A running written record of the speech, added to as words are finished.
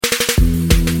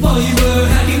While you were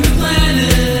hacking the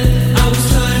planet, I was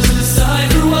trying to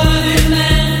decipher what it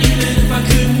meant. Even if I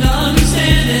couldn't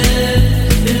understand it,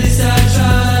 at least I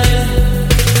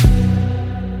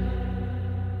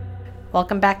tried.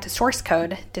 Welcome back to Source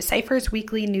Code, Decipher's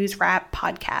weekly news wrap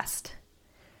podcast.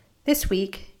 This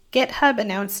week, GitHub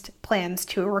announced plans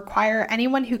to require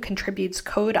anyone who contributes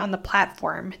code on the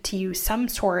platform to use some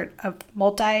sort of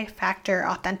multi-factor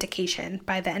authentication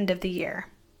by the end of the year.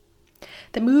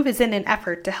 The move is in an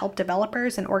effort to help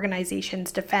developers and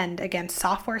organizations defend against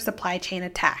software supply chain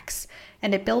attacks,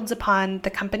 and it builds upon the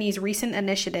company's recent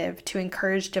initiative to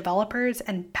encourage developers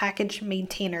and package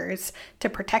maintainers to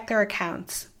protect their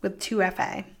accounts with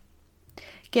 2FA.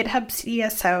 GitHub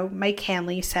CSO Mike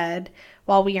Hanley said,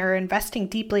 "While we are investing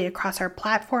deeply across our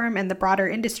platform and the broader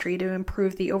industry to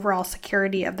improve the overall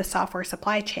security of the software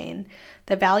supply chain,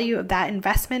 the value of that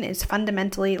investment is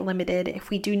fundamentally limited if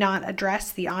we do not address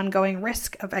the ongoing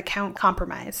risk of account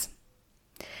compromise."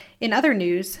 In other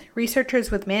news,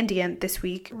 researchers with Mandiant this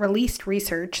week released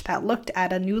research that looked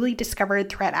at a newly discovered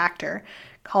threat actor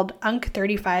called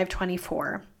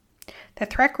UNC3524. The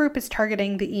threat group is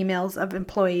targeting the emails of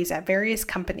employees at various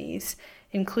companies,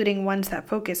 including ones that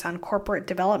focus on corporate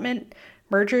development,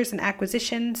 mergers and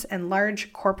acquisitions, and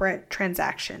large corporate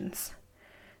transactions.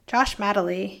 Josh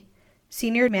Madeley,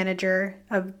 Senior Manager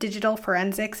of Digital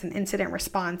Forensics and Incident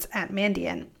Response at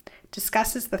Mandiant,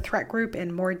 discusses the threat group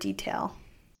in more detail.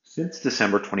 Since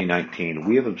December 2019,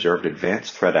 we have observed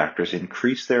advanced threat actors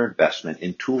increase their investment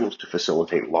in tools to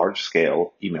facilitate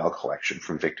large-scale email collection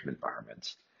from victim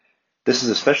environments. This is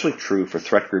especially true for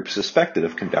threat groups suspected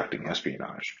of conducting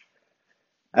espionage.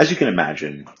 As you can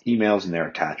imagine, emails and their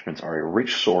attachments are a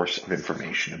rich source of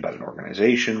information about an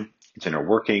organization, its inner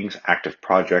workings, active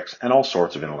projects, and all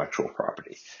sorts of intellectual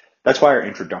property. That's why our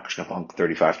introduction of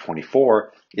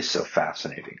UNC3524 is so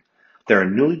fascinating. They're a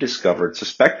newly discovered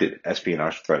suspected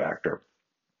espionage threat actor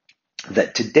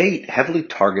that to date heavily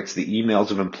targets the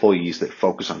emails of employees that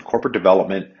focus on corporate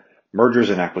development, mergers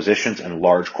and acquisitions, and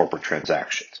large corporate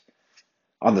transactions.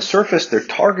 On the surface, their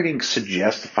targeting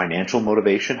suggests financial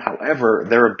motivation. However,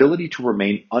 their ability to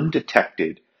remain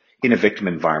undetected in a victim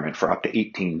environment for up to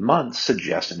 18 months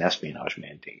suggests an espionage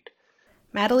mandate.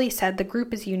 Madeley said the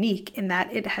group is unique in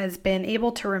that it has been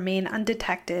able to remain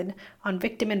undetected on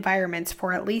victim environments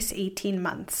for at least 18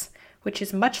 months, which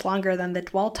is much longer than the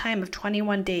dwell time of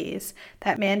 21 days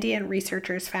that Mandiant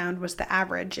researchers found was the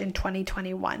average in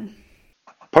 2021.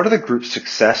 Part of the group's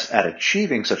success at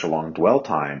achieving such a long dwell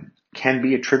time can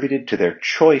be attributed to their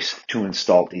choice to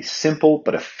install a simple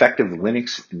but effective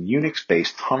Linux and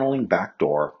Unix-based tunneling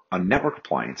backdoor on network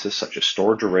appliances such as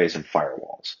storage arrays and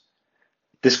firewalls.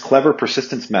 This clever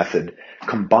persistence method,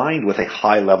 combined with a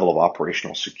high level of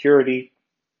operational security,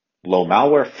 low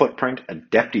malware footprint,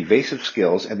 adept evasive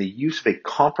skills, and the use of a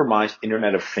compromised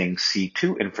Internet of Things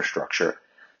C2 infrastructure,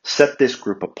 set this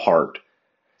group apart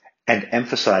and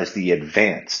emphasize the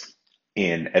advanced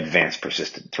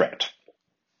persistent threat.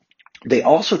 They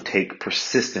also take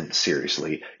persistence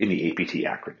seriously in the APT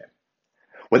acronym.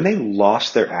 When they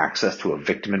lost their access to a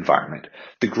victim environment,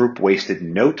 the group wasted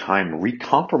no time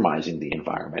recompromising the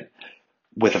environment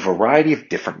with a variety of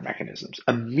different mechanisms,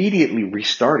 immediately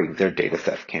restarting their data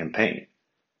theft campaign.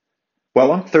 While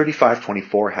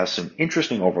UNC3524 has some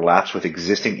interesting overlaps with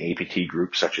existing APT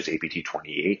groups such as APT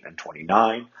 28 and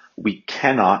 29, we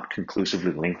cannot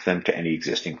conclusively link them to any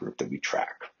existing group that we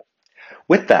track.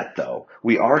 With that, though,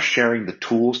 we are sharing the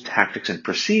tools, tactics, and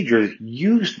procedures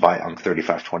used by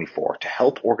UNC3524 to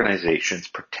help organizations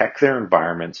protect their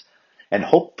environments and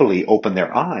hopefully open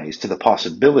their eyes to the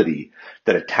possibility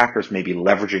that attackers may be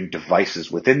leveraging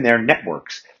devices within their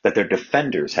networks that their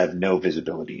defenders have no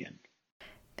visibility in.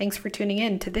 Thanks for tuning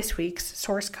in to this week's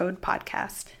Source Code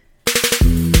podcast.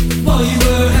 While you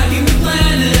were hacking